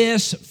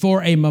this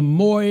for a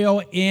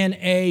memorial in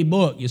a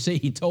book. You see,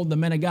 he told the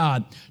men of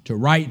God to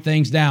write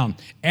things down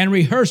and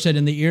rehearse it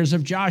in the ears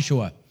of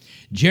Joshua.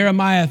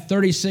 Jeremiah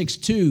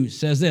 36:2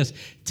 says this,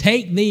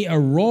 take thee a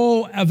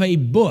roll of a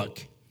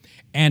book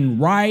and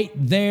write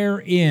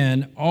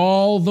therein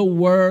all the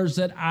words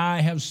that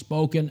I have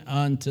spoken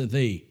unto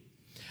thee.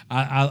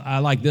 I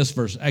like this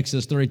verse,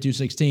 Exodus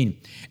 32:16.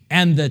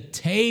 And the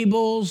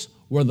tables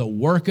were the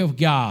work of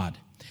God,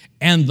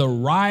 and the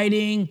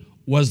writing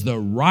was the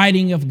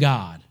writing of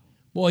God.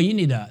 Boy,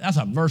 that's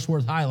a verse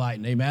worth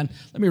highlighting, amen?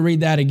 Let me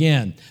read that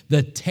again.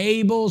 The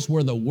tables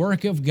were the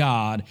work of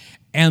God,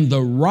 and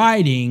the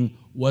writing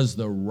was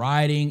the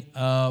writing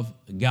of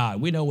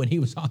God. We know when he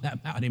was on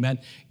that mountain, amen,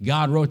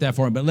 God wrote that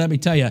for him. But let me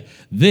tell you,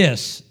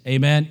 this,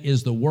 amen,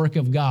 is the work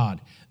of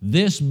God.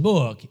 This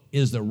book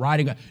is the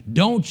writing of God.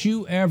 Don't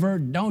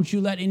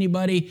you let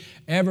anybody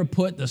ever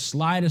put the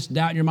slightest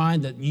doubt in your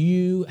mind that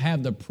you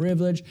have the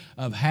privilege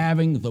of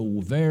having the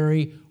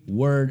very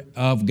Word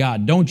of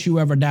God. Don't you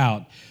ever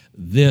doubt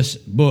this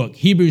book.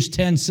 Hebrews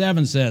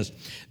 10:7 says,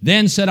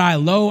 then said I,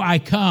 lo, I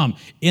come.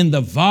 In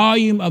the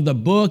volume of the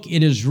book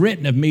it is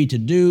written of me to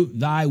do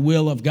thy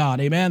will of God.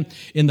 Amen.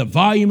 In the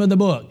volume of the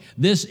book.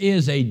 This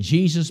is a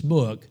Jesus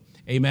book.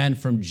 Amen.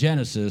 From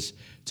Genesis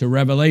to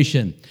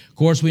Revelation. Of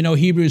course, we know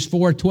Hebrews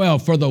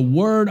 4:12. For the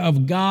word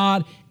of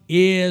God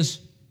is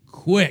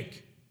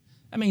quick.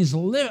 That means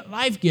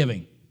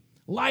life-giving.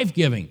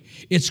 Life-giving.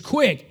 It's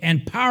quick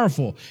and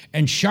powerful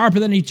and sharper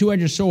than a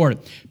two-edged sword,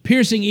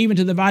 piercing even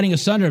to the dividing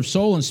asunder of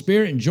soul and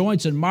spirit and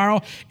joints and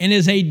marrow, and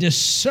is a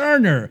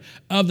discerner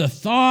of the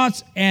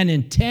thoughts and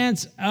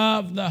intents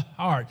of the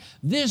heart.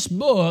 This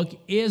book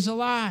is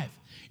alive.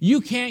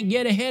 You can't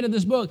get ahead of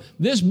this book.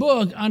 This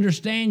book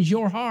understands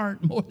your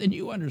heart more than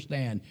you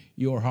understand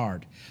your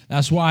heart.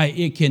 That's why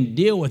it can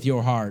deal with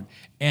your heart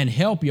and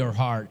help your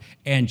heart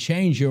and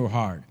change your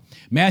heart.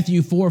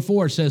 Matthew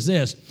 4:4 says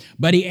this,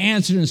 but he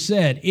answered and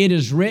said, it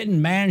is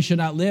written, man shall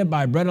not live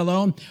by bread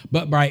alone,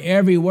 but by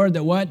every word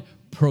that what?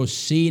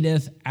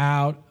 Proceedeth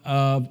out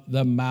of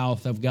the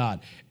mouth of God.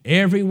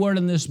 Every word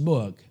in this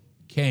book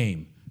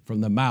came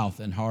from the mouth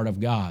and heart of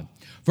God.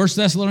 1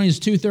 Thessalonians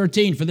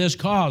 2:13, for this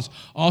cause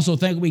also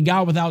thank we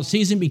God without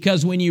ceasing,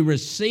 because when you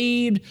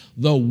received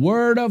the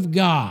word of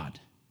God,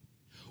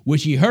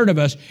 which ye heard of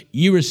us,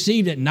 you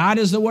received it not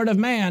as the word of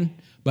man,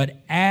 but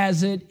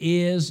as it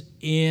is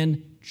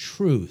in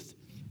truth,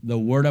 the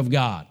word of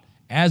God,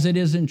 as it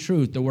is in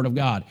truth the word of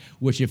God,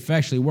 which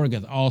effectually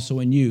worketh also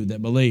in you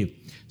that believe.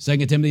 2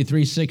 Timothy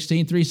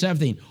 3:16,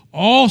 3:17,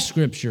 all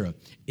Scripture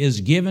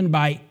is given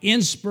by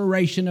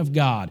inspiration of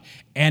God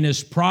and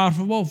is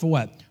profitable for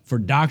what? For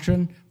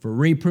doctrine, for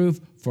reproof,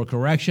 for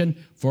correction,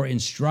 for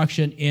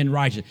instruction in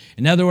righteousness.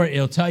 In other words,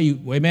 it'll tell you,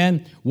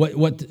 amen,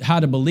 how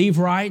to believe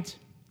right,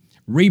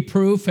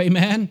 reproof,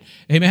 amen,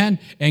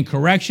 and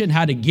correction,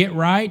 how to get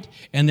right,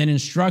 and then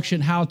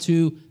instruction, how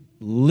to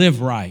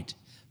live right.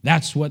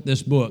 That's what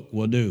this book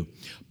will do.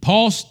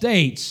 Paul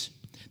states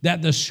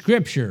that the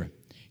Scripture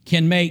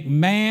can make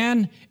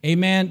man,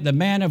 amen, the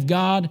man of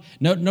God.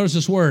 Notice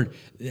this word.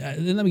 Let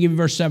me give you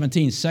verse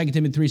 17, 2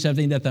 Timothy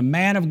 3:17, that the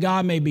man of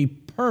God may be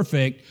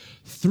perfect,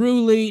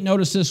 thoroughly,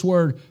 notice this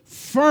word,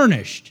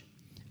 furnished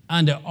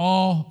unto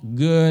all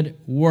good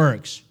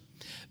works.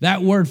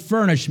 That word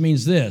furnished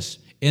means this.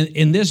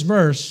 In this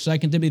verse,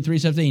 2 Timothy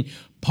 3:17,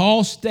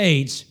 Paul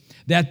states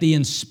that the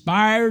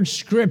inspired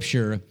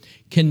Scripture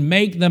can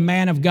make the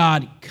man of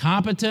God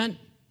competent,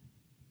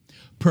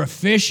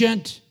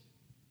 proficient,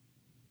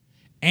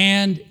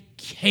 and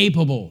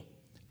capable.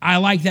 I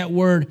like that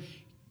word,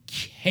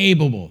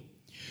 capable.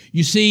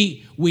 You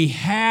see, we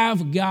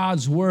have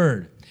God's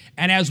Word.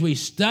 And as we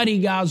study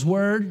God's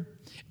Word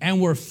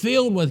and we're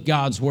filled with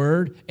God's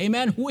Word,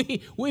 amen,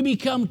 we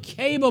become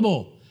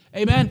capable.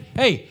 Amen.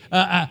 Hey,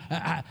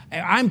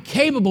 I'm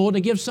capable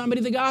to give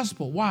somebody the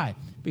gospel. Why?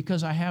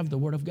 Because I have the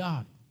Word of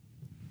God.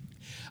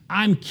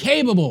 I'm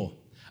capable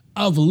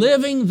of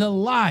living the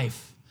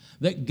life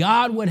that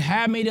God would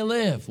have me to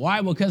live.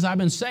 Why? Because I've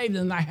been saved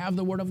and I have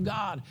the Word of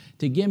God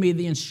to give me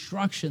the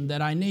instruction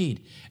that I need.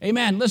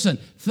 Amen. Listen,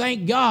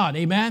 thank God,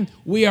 amen,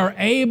 we are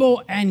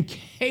able and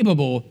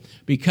capable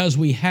because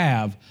we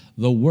have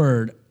the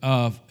Word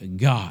of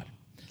God.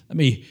 Let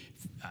me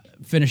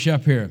finish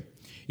up here.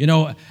 You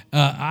know,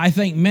 I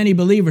think many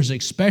believers,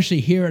 especially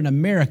here in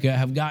America,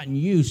 have gotten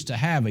used to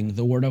having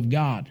the Word of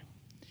God.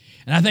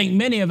 And I think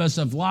many of us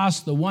have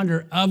lost the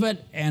wonder of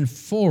it and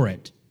for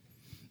it,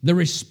 the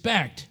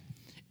respect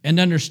and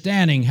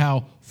understanding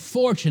how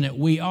fortunate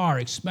we are,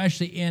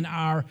 especially in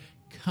our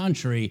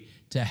country,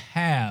 to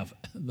have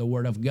the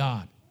Word of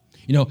God.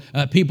 You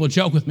know, people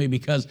joke with me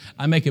because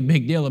I make a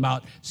big deal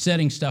about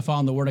setting stuff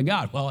on the Word of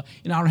God. Well,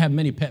 you know, I don't have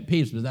many pet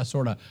peeves, but that's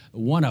sort of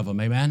one of them,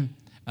 amen?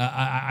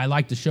 I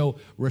like to show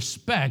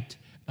respect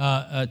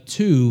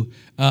to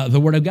the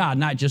Word of God,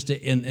 not just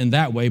in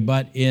that way,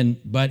 but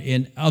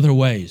in other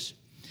ways.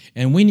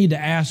 And we need to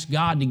ask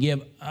God to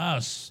give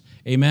us,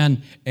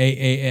 amen,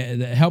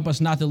 help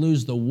us not to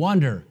lose the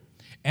wonder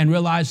and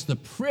realize the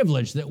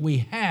privilege that we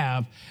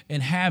have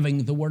in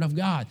having the Word of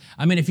God.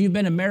 I mean, if you've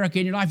been in America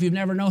in your life, you've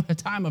never known a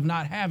time of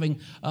not having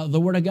the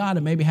Word of God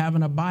and maybe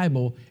having a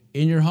Bible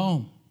in your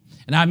home.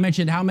 And I've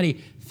mentioned how many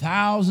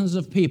thousands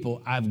of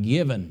people I've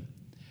given.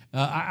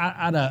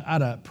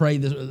 I'd pray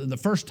this, the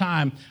first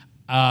time,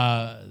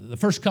 the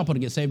first couple to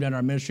get saved in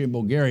our ministry in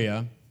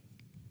Bulgaria,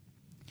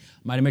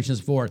 I might have mentioned this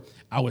before,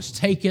 I was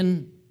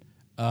taken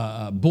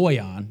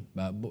Boyan,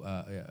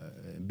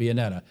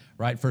 Bionetta,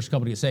 right? First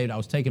couple to get saved. I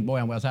was taking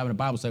Boyan when I was having a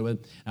Bible study with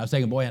him. I was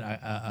taking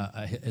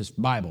Boyan his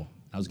Bible.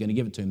 I was going to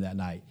give it to him that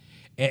night.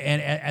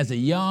 And as a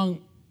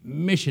young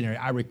missionary,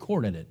 I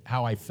recorded it,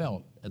 how I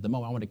felt at the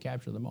moment. I wanted to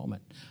capture the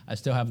moment. I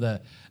still have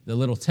the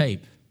little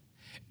tape.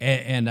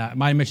 And I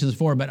might have mentioned this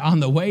before, but on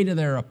the way to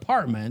their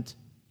apartment,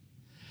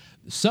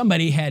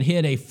 somebody had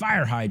hit a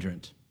fire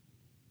hydrant.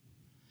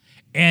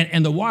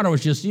 And the water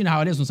was just, you know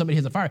how it is when somebody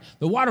hits a fire,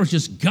 the water was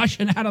just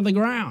gushing out of the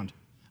ground.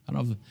 I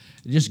don't know,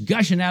 just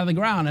gushing out of the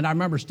ground. And I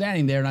remember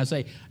standing there and I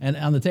say, and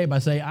on the tape I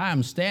say, I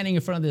am standing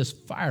in front of this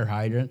fire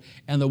hydrant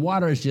and the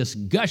water is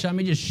just gushing, I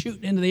mean just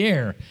shooting into the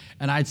air.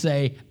 And I'd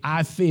say,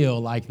 I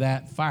feel like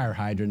that fire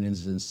hydrant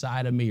is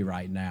inside of me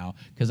right now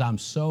because I'm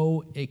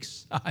so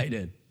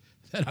excited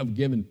that I've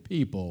given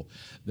people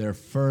their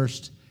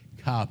first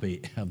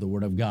copy of the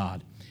Word of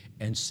God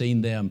and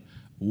seen them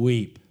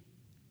weep.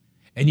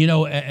 And you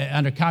know,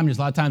 under communists,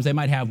 a lot of times they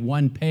might have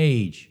one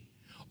page,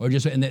 or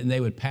just, and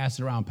they would pass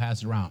it around.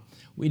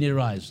 We need to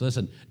realize,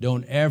 listen,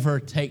 don't ever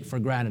take for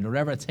granted, don't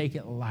ever take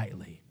it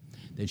lightly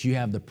that you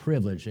have the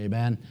privilege,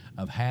 amen,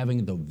 of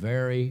having the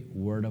very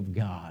Word of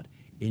God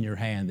in your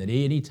hand, that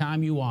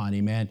anytime you want,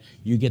 amen,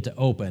 you get to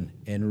open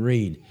and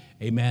read,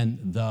 amen,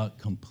 the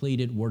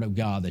completed Word of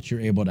God that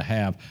you're able to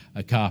have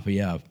a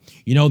copy of.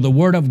 You know, the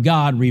Word of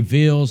God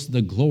reveals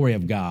the glory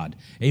of God.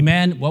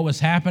 Amen. What was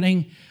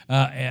happening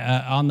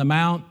on the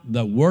mount?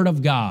 The Word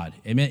of God.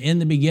 Amen. In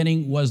the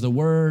beginning was the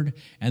Word,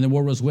 and the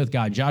Word was with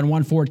God. John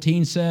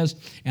 1:14 says,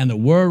 and the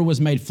Word was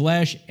made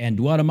flesh and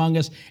dwelt among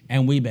us,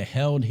 and we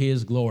beheld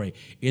His glory.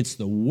 It's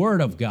the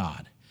Word of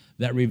God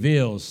that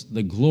reveals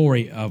the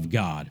glory of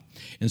God.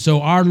 And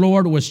so our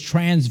Lord was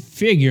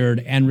transfigured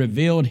and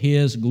revealed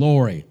His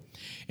glory.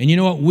 And you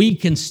know what? We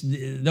can,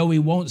 though we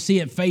won't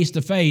see it face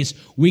to face,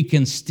 we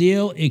can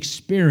still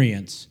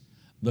experience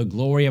the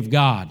glory of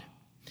God.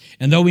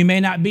 And though we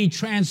may not be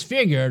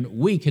transfigured,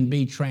 we can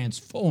be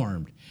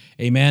transformed,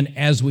 amen,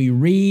 as we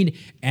read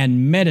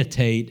and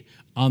meditate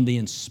on the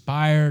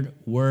inspired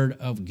Word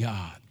of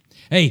God.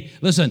 Hey,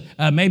 listen,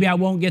 maybe I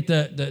won't get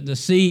to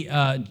see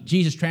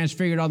Jesus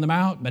transfigured on the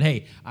mount, but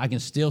hey, I can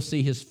still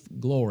see his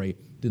glory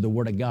through the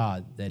Word of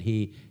God that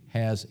he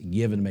has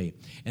given me.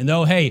 And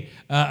though, hey,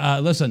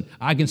 listen,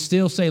 I can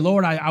still say,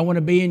 Lord, I want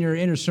to be in your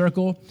inner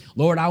circle.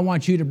 Lord, I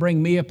want you to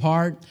bring me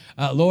apart.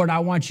 Lord, I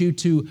want you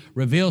to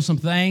reveal some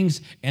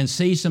things and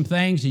see some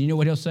things. And you know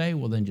what he'll say?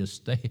 Well, then just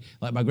stay.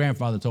 Like my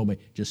grandfather told me,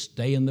 just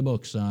stay in the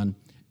book, son.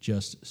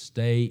 Just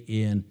stay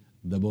in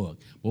the book.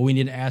 Well, we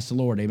need to ask the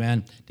Lord,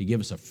 amen, to give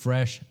us a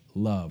fresh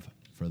love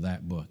for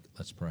that book.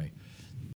 Let's pray.